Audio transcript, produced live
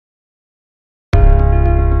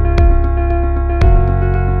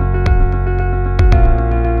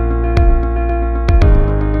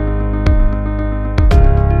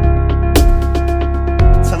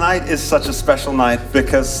is such a special night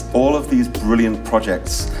because all of these brilliant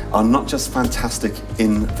projects are not just fantastic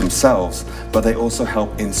in themselves, but they also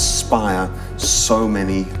help inspire so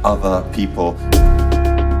many other people.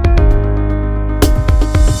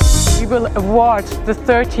 We will award the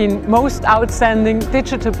 13 most outstanding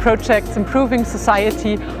digital projects improving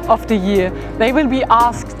society of the year. They will be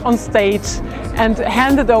asked on stage and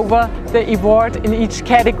handed over the award in each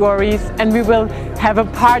categories, and we will have a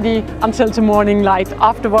party until the morning light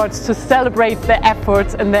afterwards to celebrate their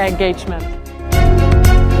efforts and their engagement.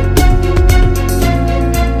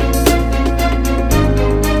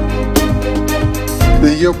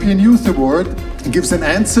 The European Youth Award gives an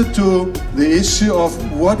answer to the issue of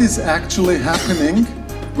what is actually happening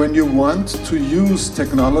when you want to use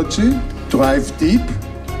technology, drive deep,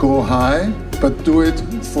 go high, but do it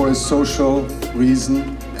for a social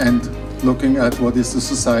reason and looking at what is the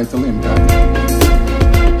societal impact.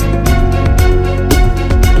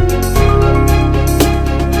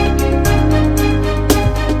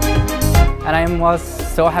 And I was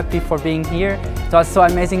so happy for being here. It was so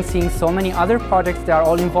amazing seeing so many other projects that are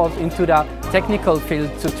all involved into the technical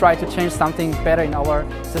field to try to change something better in our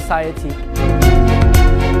society.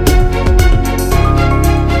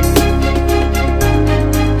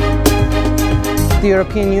 The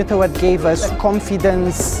European Youth Award gave us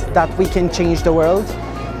confidence that we can change the world,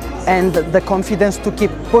 and the confidence to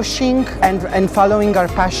keep pushing and following our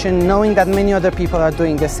passion, knowing that many other people are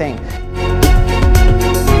doing the same.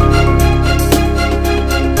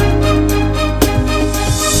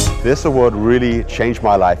 This award really changed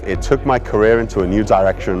my life. It took my career into a new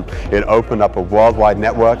direction. It opened up a worldwide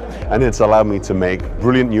network, and it's allowed me to make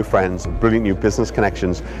brilliant new friends, brilliant new business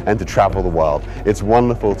connections, and to travel the world. It's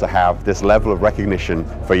wonderful to have this level of recognition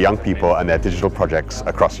for young people and their digital projects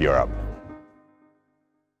across Europe.